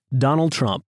Donald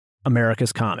Trump,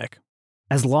 America's comic.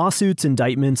 As lawsuits,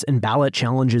 indictments, and ballot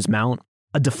challenges mount,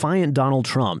 a defiant Donald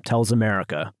Trump tells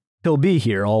America he'll be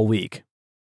here all week.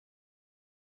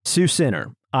 Sioux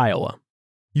Center, Iowa.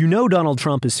 You know Donald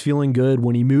Trump is feeling good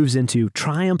when he moves into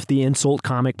triumph the insult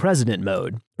comic president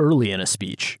mode early in a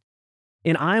speech.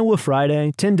 In Iowa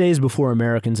Friday, 10 days before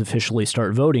Americans officially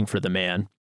start voting for the man,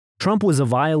 Trump was a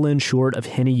violin short of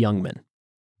Henny Youngman.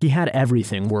 He had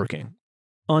everything working.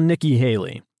 On Nikki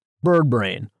Haley, bird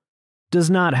brain, does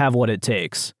not have what it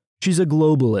takes. She's a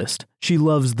globalist. She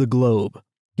loves the globe.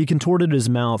 He contorted his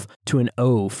mouth to an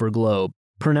O for globe,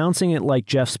 pronouncing it like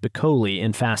Jeff Spicoli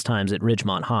in Fast Times at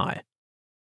Ridgemont High.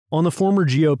 On the former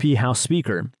GOP House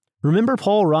Speaker, remember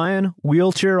Paul Ryan,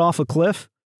 wheelchair off a cliff?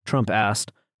 Trump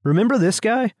asked. Remember this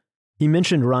guy? He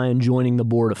mentioned Ryan joining the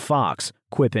board of Fox,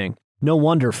 quipping, no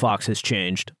wonder Fox has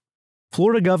changed.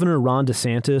 Florida Governor Ron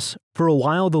DeSantis, for a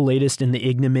while the latest in the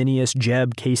ignominious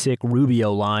Jeb, Kasich,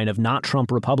 Rubio line of not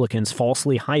Trump Republicans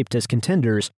falsely hyped as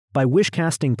contenders by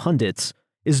wish-casting pundits,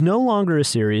 is no longer a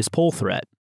serious poll threat,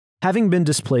 having been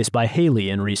displaced by Haley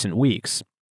in recent weeks.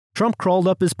 Trump crawled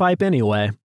up his pipe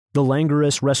anyway. The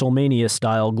languorous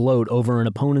WrestleMania-style gloat over an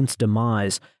opponent's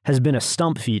demise has been a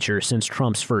stump feature since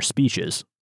Trump's first speeches.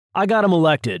 I got him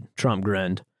elected, Trump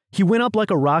grinned. He went up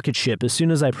like a rocket ship as soon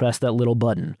as I pressed that little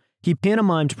button. He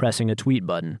pantomimed pressing a tweet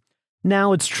button.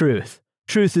 Now it's truth.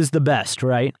 Truth is the best,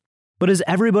 right? But is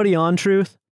everybody on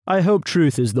truth? I hope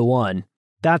truth is the one.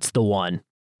 That's the one.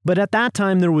 But at that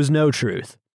time there was no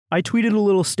truth. I tweeted a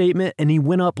little statement and he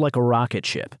went up like a rocket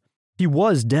ship. He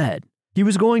was dead. He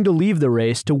was going to leave the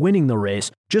race to winning the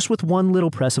race just with one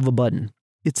little press of a button.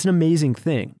 It's an amazing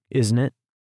thing, isn't it?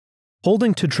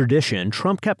 Holding to tradition,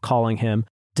 Trump kept calling him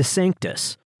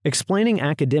DeSanctus, explaining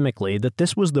academically that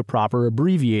this was the proper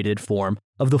abbreviated form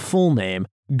of the full name,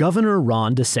 Governor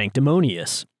Ron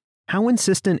DeSanctimonious. How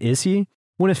insistent is he?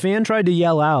 When a fan tried to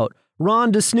yell out,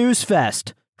 Ron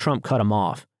DeSnoozefest, Trump cut him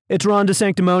off. It's Ron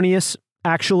DeSanctimonious,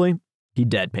 actually, he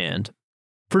deadpanned.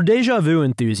 For déjà vu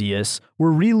enthusiasts,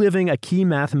 we're reliving a key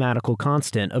mathematical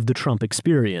constant of the Trump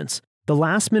experience, the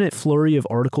last-minute flurry of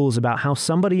articles about how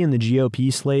somebody in the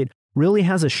GOP slate really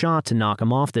has a shot to knock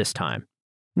him off this time.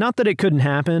 Not that it couldn't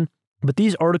happen, but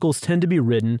these articles tend to be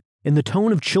written in the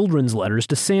tone of children's letters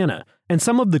to Santa, and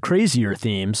some of the crazier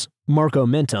themes, Marco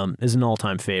Mentum is an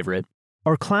all-time favorite,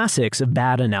 are classics of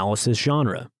bad analysis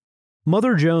genre.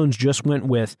 Mother Jones just went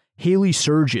with Haley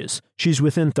surges. She's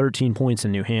within 13 points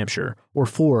in New Hampshire, or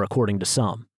 4 according to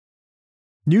some.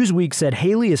 Newsweek said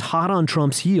Haley is hot on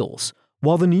Trump's heels,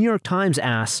 while the New York Times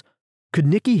asks, could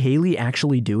Nikki Haley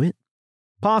actually do it?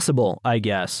 Possible, I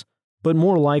guess, but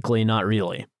more likely not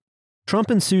really.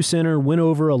 Trump and Sioux Center went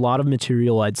over a lot of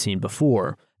material I'd seen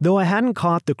before, though I hadn't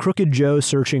caught the Crooked Joe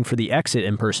searching for the exit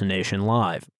impersonation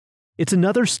live. It's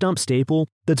another stump staple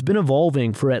that's been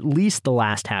evolving for at least the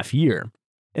last half year.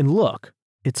 And look,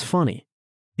 it's funny.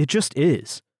 It just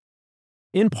is.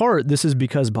 In part, this is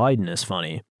because Biden is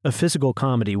funny, a physical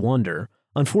comedy wonder,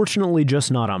 unfortunately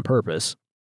just not on purpose.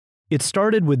 It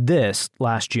started with this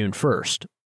last June 1st.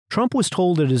 Trump was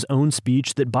told at his own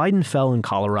speech that Biden fell in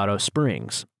Colorado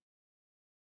Springs.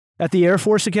 At the Air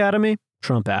Force Academy?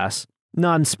 Trump asked.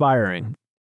 Not inspiring.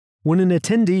 When an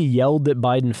attendee yelled that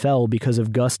Biden fell because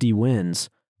of gusty winds,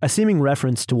 a seeming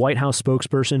reference to White House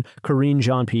spokesperson Karine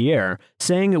Jean-Pierre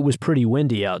saying it was pretty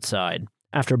windy outside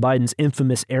after Biden's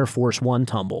infamous Air Force One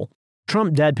tumble,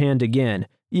 Trump deadpanned again,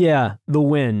 yeah, the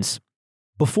winds.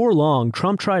 Before long,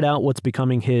 Trump tried out what's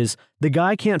becoming his "the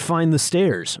guy can't find the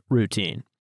stairs" routine.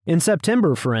 In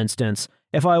September, for instance,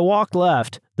 if I walk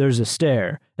left, there's a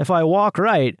stair. If I walk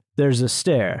right, there's a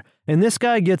stair. And this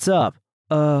guy gets up.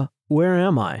 Where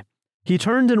am I? He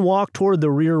turned and walked toward the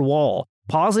rear wall,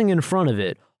 pausing in front of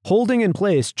it, holding in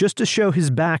place just to show his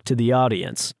back to the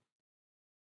audience.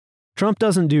 Trump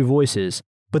doesn't do voices,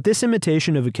 but this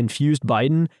imitation of a confused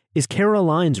Biden is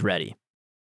Caroline's ready.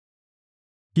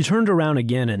 He turned around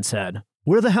again and said,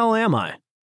 "Where the hell am I?"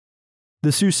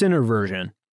 The Sioux Center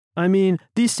version. I mean,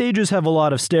 these stages have a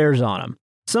lot of stairs on them.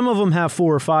 Some of them have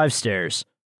 4 or 5 stairs.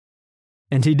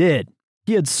 And he did.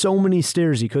 He had so many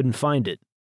stairs he couldn't find it.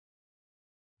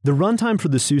 The runtime for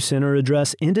the Sioux Center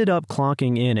address ended up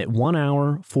clocking in at 1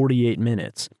 hour, 48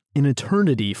 minutes, an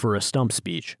eternity for a stump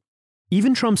speech.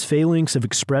 Even Trump's phalanx of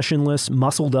expressionless,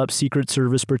 muscled-up Secret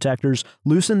Service protectors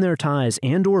loosened their ties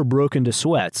and/or broke into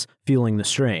sweats, feeling the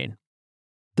strain.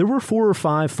 There were 4 or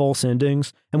 5 false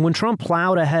endings, and when Trump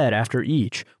plowed ahead after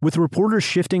each, with reporters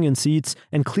shifting in seats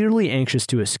and clearly anxious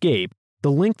to escape,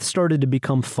 the length started to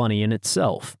become funny in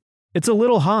itself. It's a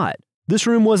little hot. This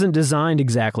room wasn't designed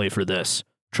exactly for this.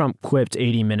 Trump quipped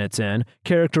 80 minutes in,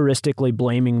 characteristically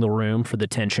blaming the room for the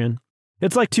tension.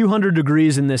 "It's like 200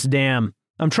 degrees in this dam.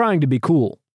 I'm trying to be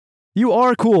cool." "You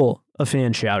are cool," a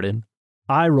fan shouted.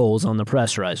 Eye rolls on the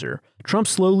press riser. Trump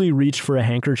slowly reached for a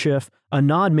handkerchief, a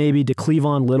nod maybe to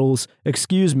Cleavon Little's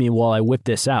 "excuse me while I whip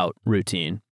this out"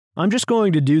 routine. "I'm just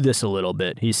going to do this a little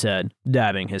bit," he said,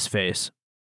 dabbing his face.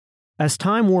 As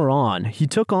time wore on, he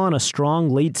took on a strong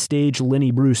late-stage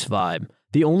Lenny Bruce vibe.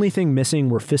 The only thing missing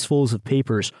were fistfuls of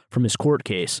papers from his court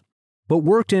case. But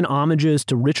worked in homages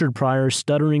to Richard Pryor's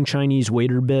stuttering Chinese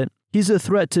waiter bit. "He's a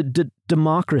threat to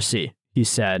democracy," he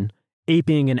said,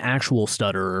 aping an actual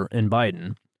stutterer in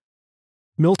Biden.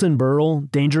 Milton Berle,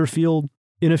 Dangerfield.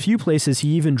 In a few places,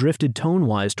 he even drifted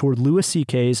tone-wise toward Louis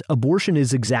C.K.'s "abortion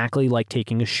is exactly like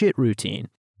taking a shit" routine,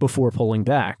 before pulling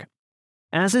back.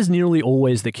 As is nearly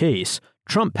always the case,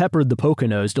 Trump peppered the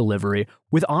Poconos delivery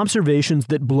with observations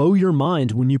that blow your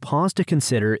mind when you pause to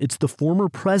consider it's the former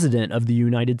president of the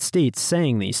United States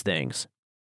saying these things.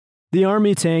 "The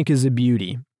Army tank is a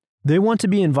beauty. They want to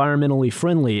be environmentally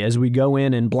friendly as we go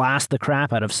in and blast the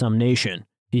crap out of some nation,"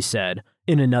 he said,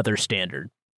 in another standard.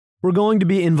 "We're going to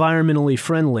be environmentally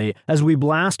friendly as we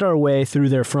blast our way through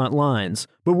their front lines,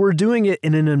 but we're doing it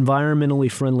in an environmentally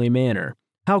friendly manner.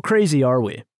 How crazy are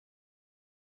we?"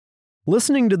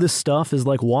 Listening to this stuff is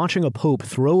like watching a pope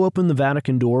throw open the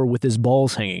Vatican door with his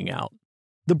balls hanging out.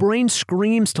 The brain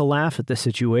screams to laugh at the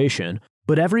situation,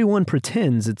 but everyone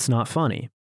pretends it's not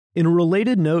funny. In a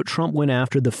related note, Trump went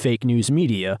after the fake news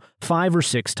media 5 or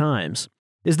 6 times.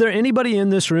 "Is there anybody in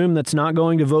this room that's not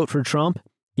going to vote for Trump?"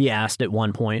 he asked at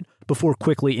one point, before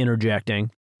quickly interjecting,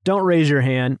 "Don't raise your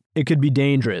hand. It could be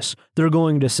dangerous. They're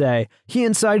going to say, 'He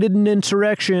incited an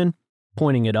insurrection,'"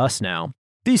 pointing at us now.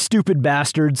 "These stupid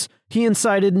bastards. He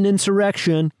incited an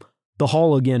insurrection." The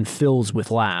hall again fills with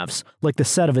laughs, like the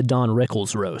set of a Don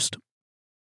Rickles roast.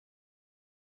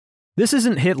 This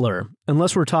isn't Hitler,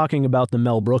 unless we're talking about the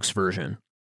Mel Brooks version.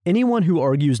 Anyone who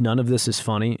argues none of this is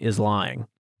funny is lying.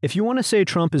 If you want to say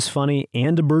Trump is funny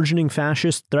and a burgeoning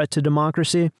fascist threat to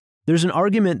democracy, there's an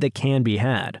argument that can be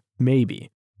had, maybe.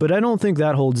 But I don't think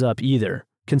that holds up either,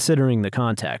 considering the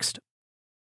context.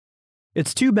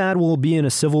 It's too bad we'll be in a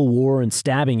civil war and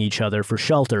stabbing each other for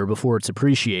shelter before it's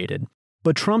appreciated.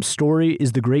 But Trump's story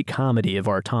is the great comedy of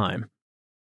our time.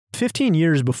 15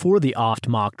 years before the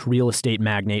oft-mocked real estate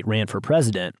magnate ran for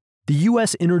president, the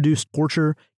U.S. introduced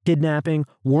torture, kidnapping,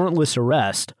 warrantless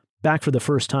arrest, back for the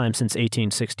first time since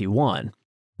 1861,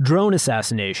 drone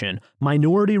assassination,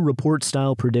 Minority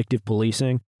Report-style predictive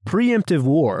policing, preemptive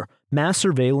war, mass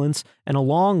surveillance, and a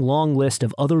long, long list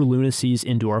of other lunacies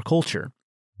into our culture.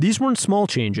 These weren't small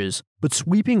changes, but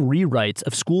sweeping rewrites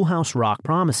of Schoolhouse Rock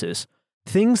promises,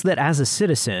 things that as a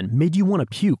citizen made you want to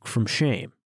puke from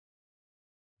shame.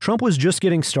 Trump was just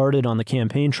getting started on the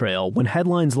campaign trail when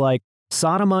headlines like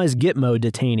 "Sodomized Gitmo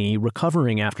detainee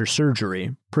recovering after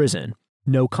surgery, prison,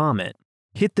 no comment"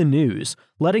 hit the news,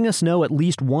 letting us know at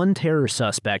least one terror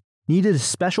suspect needed a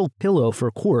special pillow for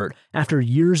court after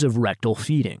years of rectal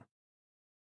feeding.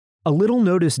 A little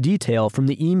noticed detail from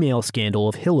the email scandal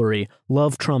of Hillary,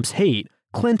 Love Trump's Hate,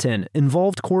 Clinton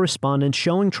involved correspondence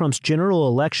showing Trump's general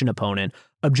election opponent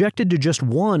objected to just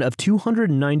one of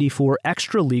 294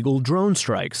 extra-legal drone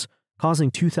strikes,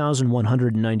 causing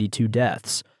 2,192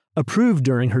 deaths, approved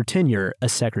during her tenure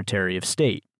as Secretary of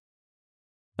State.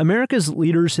 America's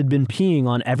leaders had been peeing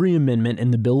on every amendment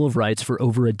in the Bill of Rights for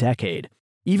over a decade,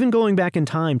 even going back in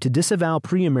time to disavow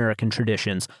pre-American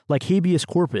traditions like habeas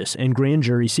corpus and grand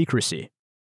jury secrecy.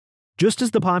 Just as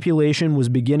the population was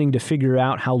beginning to figure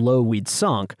out how low we'd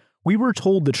sunk, we were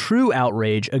told the true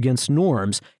outrage against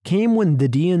norms came when the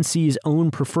DNC's own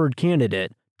preferred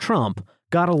candidate, Trump,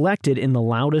 got elected in the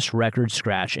loudest record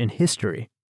scratch in history.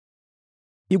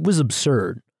 It was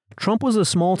absurd. Trump was a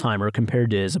small-timer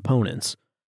compared to his opponents.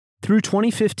 Through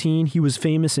 2015, he was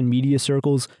famous in media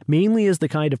circles mainly as the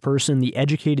kind of person the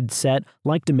educated set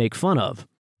liked to make fun of,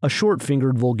 a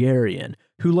short-fingered vulgarian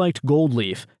who liked gold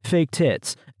leaf, fake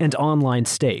tits, and online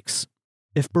steaks.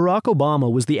 If Barack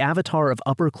Obama was the avatar of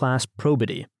upper-class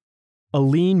probity, a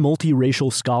lean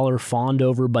multiracial scholar fawned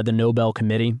over by the Nobel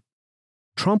Committee,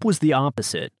 Trump was the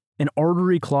opposite, an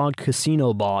artery-clogged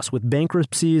casino boss with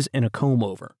bankruptcies and a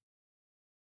comb-over.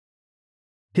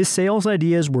 His sales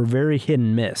ideas were very hit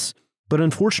and miss, but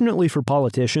unfortunately for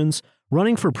politicians,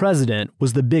 running for president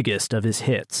was the biggest of his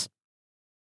hits.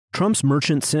 Trump's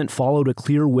merchant scent followed a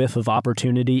clear whiff of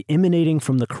opportunity emanating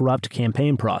from the corrupt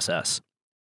campaign process.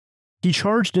 He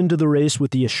charged into the race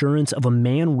with the assurance of a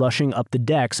man rushing up the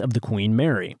decks of the Queen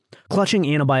Mary,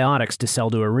 clutching antibiotics to sell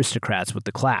to aristocrats with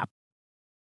the clap.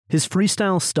 His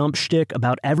freestyle stump shtick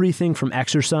about everything from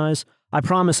exercise, I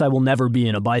promise I will never be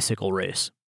in a bicycle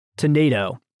race. To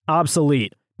NATO,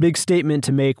 obsolete, big statement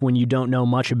to make when you don't know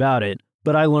much about it,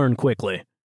 but I learned quickly.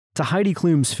 To Heidi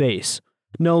Klum's face,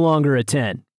 no longer a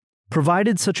 10.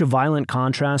 Provided such a violent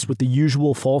contrast with the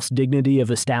usual false dignity of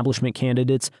establishment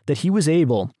candidates that he was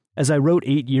able, as I wrote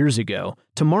 8 years ago,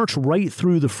 to march right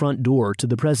through the front door to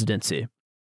the presidency.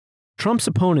 Trump's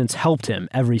opponents helped him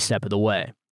every step of the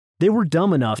way. They were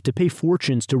dumb enough to pay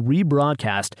fortunes to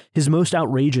rebroadcast his most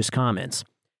outrageous comments.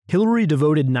 Hillary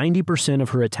devoted 90% of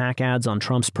her attack ads on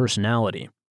Trump's personality,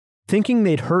 thinking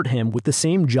they'd hurt him with the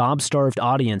same job-starved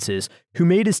audiences who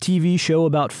made his TV show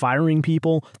about firing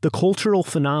people the cultural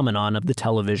phenomenon of the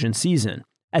television season,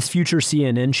 as future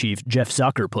CNN chief Jeff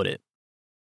Zucker put it.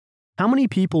 How many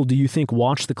people do you think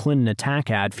watched the Clinton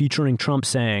attack ad featuring Trump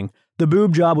saying, "The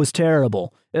boob job was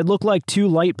terrible, it looked like 2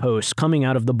 light posts coming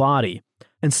out of the body,"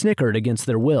 and snickered against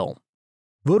their will?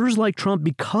 Voters like Trump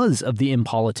because of the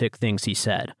impolitic things he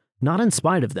said, not in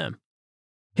spite of them.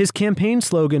 His campaign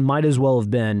slogan might as well have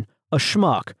been, "A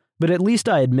schmuck, but at least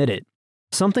I admit it,"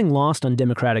 something lost on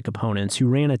Democratic opponents who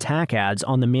ran attack ads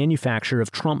on the manufacture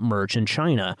of Trump merch in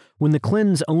China when the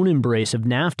Clintons' own embrace of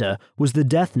NAFTA was the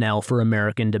death knell for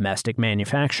American domestic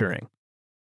manufacturing.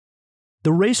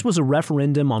 The race was a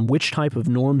referendum on which type of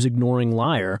norms-ignoring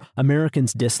liar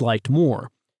Americans disliked more,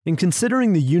 and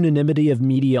considering the unanimity of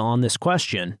media on this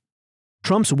question,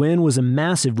 Trump's win was a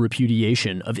massive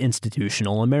repudiation of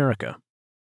institutional America.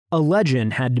 A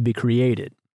legend had to be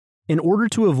created. In order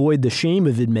to avoid the shame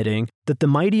of admitting that the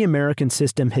mighty American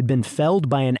system had been felled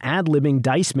by an ad-libbing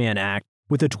Dice Man act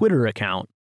with a Twitter account,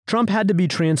 Trump had to be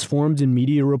transformed in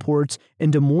media reports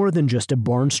into more than just a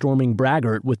barnstorming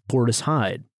braggart with Portis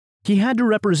Hyde. He had to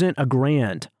represent a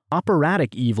grand,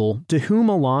 operatic evil to whom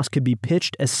a loss could be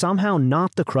pitched as somehow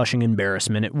not the crushing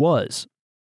embarrassment it was.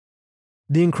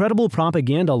 The incredible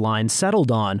propaganda line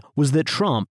settled on was that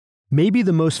Trump, maybe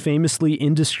the most famously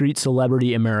indiscreet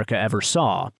celebrity America ever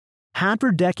saw, had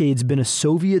for decades been a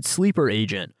Soviet sleeper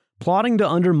agent, plotting to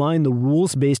undermine the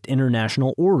rules-based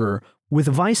international order with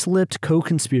vice-lipped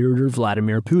co-conspirator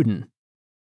Vladimir Putin.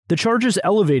 The charges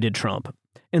elevated Trump.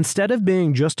 Instead of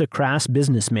being just a crass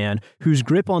businessman whose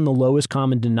grip on the lowest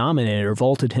common denominator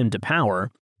vaulted him to power,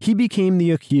 he became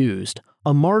the accused,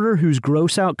 a martyr whose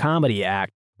gross-out comedy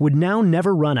act would now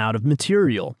never run out of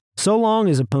material, so long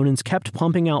as opponents kept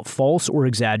pumping out false or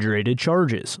exaggerated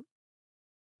charges.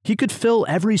 He could fill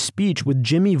every speech with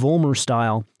Jimmy Vollmer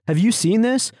style, "Have you seen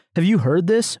this? Have you heard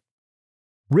this?"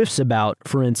 riffs about,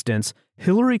 for instance,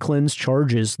 Hillary Clinton's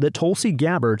charges that Tulsi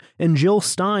Gabbard and Jill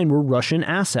Stein were Russian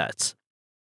assets.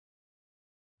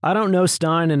 "I don't know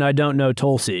Stein and I don't know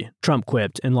Tulsi," Trump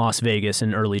quipped in Las Vegas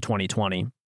in early 2020.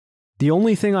 "The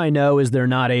only thing I know is they're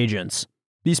not agents.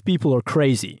 These people are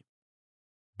crazy."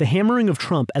 The hammering of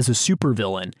Trump as a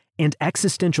supervillain and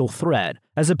existential threat,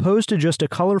 as opposed to just a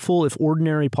colorful if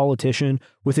ordinary politician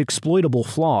with exploitable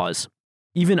flaws.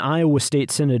 Even Iowa State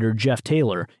Senator Jeff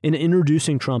Taylor, in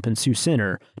introducing Trump and Sue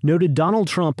Sinner, noted Donald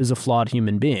Trump is a flawed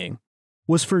human being,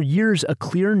 was for years a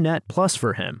clear net plus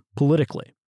for him,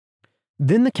 politically.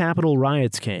 Then the Capitol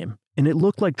riots came, and it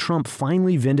looked like Trump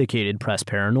finally vindicated press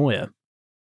paranoia.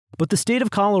 But the state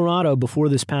of Colorado before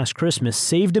this past Christmas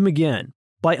saved him again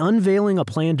by unveiling a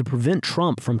plan to prevent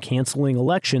Trump from canceling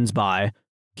elections by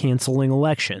canceling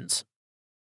elections.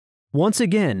 Once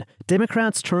again,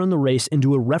 Democrats turned the race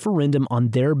into a referendum on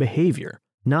their behavior,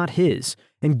 not his,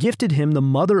 and gifted him the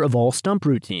mother of all stump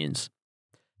routines.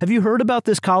 Have you heard about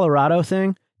this Colorado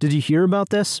thing? Did you hear about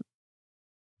this?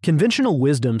 Conventional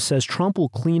wisdom says Trump will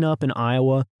clean up in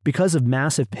Iowa because of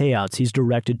massive payouts he's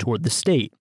directed toward the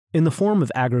state, in the form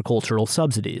of agricultural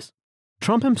subsidies.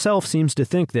 Trump himself seems to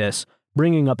think this,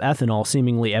 bringing up ethanol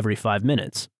seemingly every 5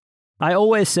 minutes. "I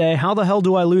always say, how the hell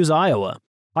do I lose Iowa?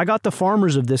 I got the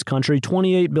farmers of this country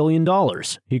 $28 billion,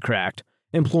 he cracked,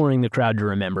 imploring the crowd to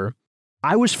remember.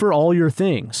 "I was for all your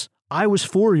things. I was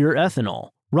for your ethanol.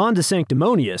 Ron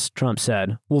DeSanctimonious," Trump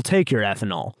said, "will take your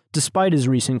ethanol, despite his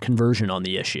recent conversion on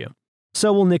the issue.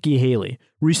 So will Nikki Haley,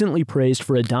 recently praised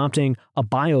for adopting a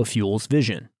biofuels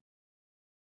vision."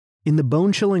 In the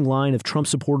bone-chilling line of Trump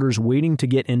supporters waiting to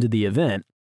get into the event,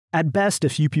 at best a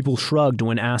few people shrugged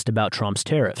when asked about Trump's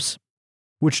tariffs,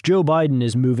 which Joe Biden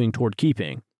is moving toward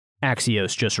keeping,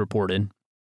 Axios just reported.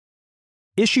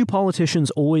 Issue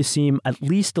politicians always seem at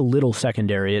least a little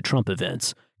secondary at Trump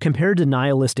events, compared to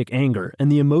nihilistic anger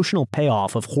and the emotional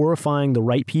payoff of horrifying the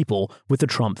right people with a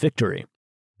Trump victory.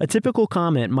 A typical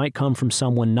comment might come from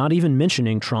someone not even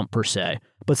mentioning Trump per se,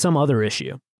 but some other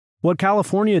issue. "What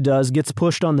California does gets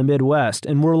pushed on the Midwest,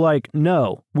 and we're like,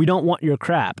 no, we don't want your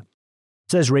crap."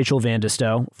 says Rachel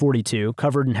Vandestoe, 42,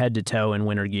 covered in head to toe in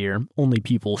winter gear, only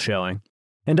people showing.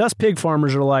 And us pig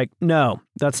farmers are like, no,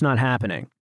 that's not happening.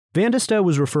 Vandestoe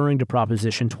was referring to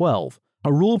Proposition 12,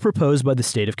 a rule proposed by the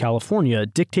state of California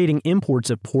dictating imports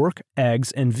of pork,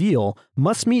 eggs, and veal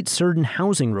must meet certain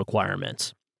housing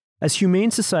requirements. As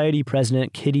Humane Society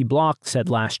President Kitty Block said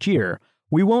last year,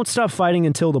 "We won't stop fighting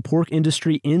until the pork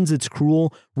industry ends its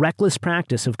cruel, reckless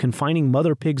practice of confining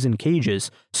mother pigs in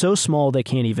cages so small they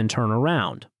can't even turn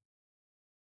around."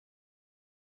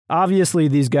 Obviously,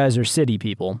 these guys are city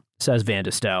people, says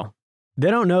Vandestoe.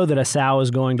 They don't know that a sow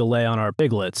is going to lay on our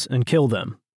piglets and kill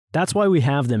them. That's why we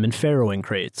have them in farrowing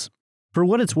crates. For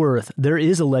what it's worth, there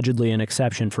is allegedly an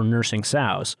exception for nursing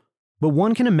sows, but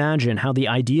one can imagine how the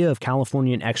idea of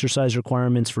Californian exercise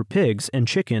requirements for pigs and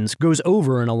chickens goes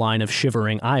over in a line of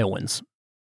shivering Iowans.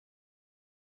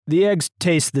 "The eggs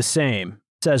taste the same,"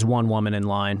 says one woman in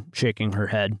line, shaking her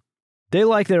head. "They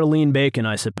like their lean bacon,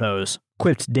 I suppose,"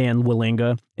 quipped Dan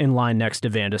Willinga, in line next to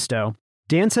Vandestoe.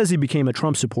 Dan says he became a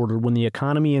Trump supporter when the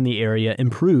economy in the area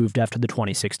improved after the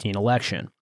 2016 election.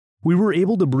 "We were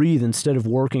able to breathe instead of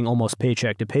working almost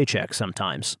paycheck to paycheck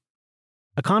sometimes."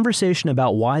 A conversation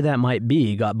about why that might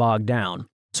be got bogged down,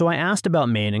 so I asked about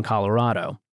Maine and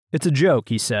Colorado. "It's a joke,"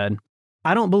 he said.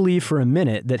 "I don't believe for a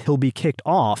minute that he'll be kicked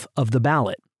off of the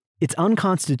ballot. It's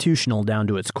unconstitutional down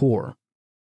to its core."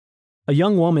 A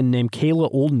young woman named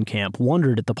Kayla Oldenkamp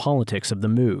wondered at the politics of the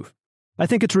move. "I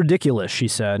think it's ridiculous," she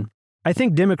said. "I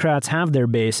think Democrats have their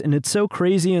base, and it's so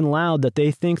crazy and loud that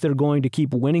they think they're going to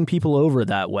keep winning people over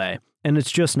that way, and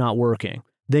it's just not working.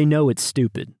 They know it's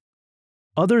stupid."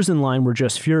 Others in line were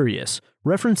just furious,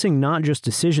 referencing not just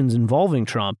decisions involving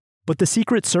Trump, but the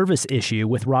Secret Service issue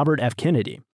with Robert F.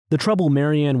 Kennedy, the trouble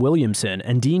Marianne Williamson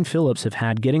and Dean Phillips have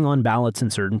had getting on ballots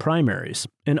in certain primaries,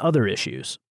 and other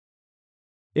issues.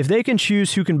 "If they can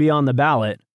choose who can be on the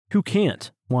ballot, who can't?"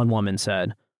 one woman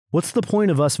said. "What's the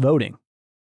point of us voting?"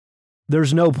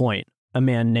 "There's no point," a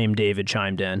man named David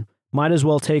chimed in. "Might as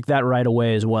well take that right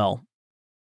away as well."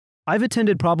 I've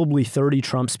attended probably 30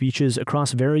 Trump speeches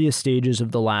across various stages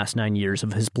of the last 9 years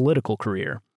of his political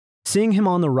career. Seeing him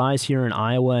on the rise here in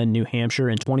Iowa and New Hampshire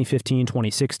in 2015,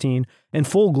 2016, and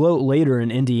full gloat later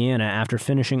in Indiana after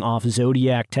finishing off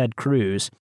Zodiac Ted Cruz,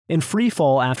 in free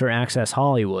fall after Access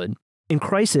Hollywood, in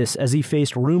crisis as he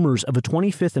faced rumors of a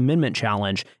 25th Amendment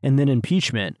challenge and then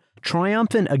impeachment,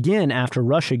 triumphant again after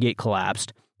Russiagate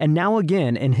collapsed, and now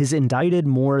again in his indicted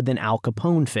more than Al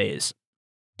Capone phase.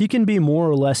 He can be more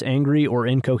or less angry or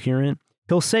incoherent.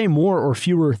 He'll say more or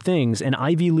fewer things an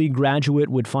Ivy League graduate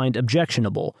would find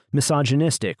objectionable,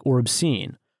 misogynistic, or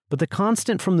obscene. But the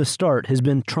constant from the start has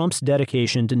been Trump's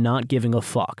dedication to not giving a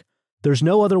fuck. There's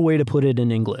no other way to put it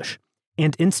in English.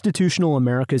 And institutional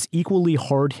America's equally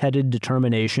hard-headed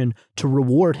determination to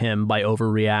reward him by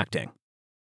overreacting.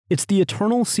 It's the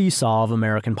eternal seesaw of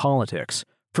American politics.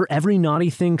 For every naughty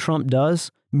thing Trump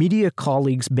does, media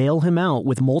colleagues bail him out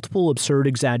with multiple absurd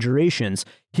exaggerations.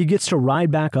 He gets to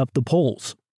ride back up the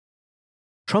polls.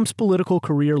 Trump's political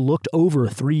career looked over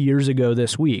 3 years ago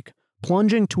this week,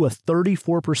 plunging to a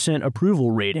 34%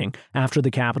 approval rating after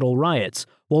the Capitol riots,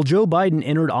 while Joe Biden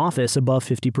entered office above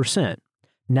 50%.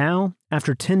 Now,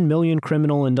 after 10 million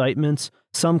criminal indictments,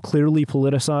 some clearly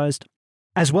politicized,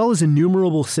 as well as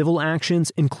innumerable civil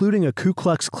actions, including a Ku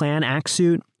Klux Klan axe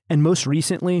suit, and most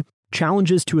recently,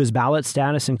 challenges to his ballot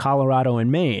status in Colorado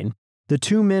and Maine, the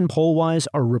two men poll-wise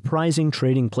are reprising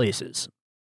trading places.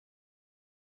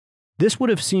 This would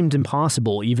have seemed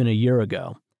impossible even a year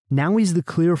ago. Now he's the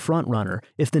clear frontrunner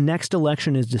if the next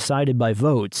election is decided by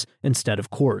votes instead of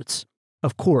courts.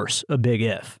 Of course, a big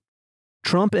if.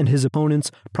 Trump and his opponents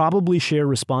probably share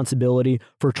responsibility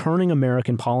for turning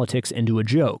American politics into a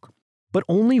joke, but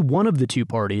only one of the two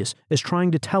parties is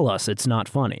trying to tell us it's not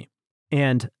funny.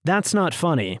 And "that's not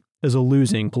funny" is a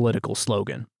losing political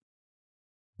slogan.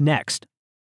 Next,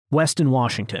 Weston,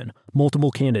 Washington,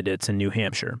 multiple candidates in New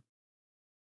Hampshire.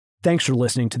 Thanks for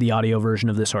listening to the audio version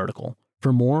of this article.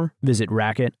 For more, visit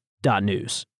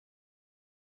racket.news.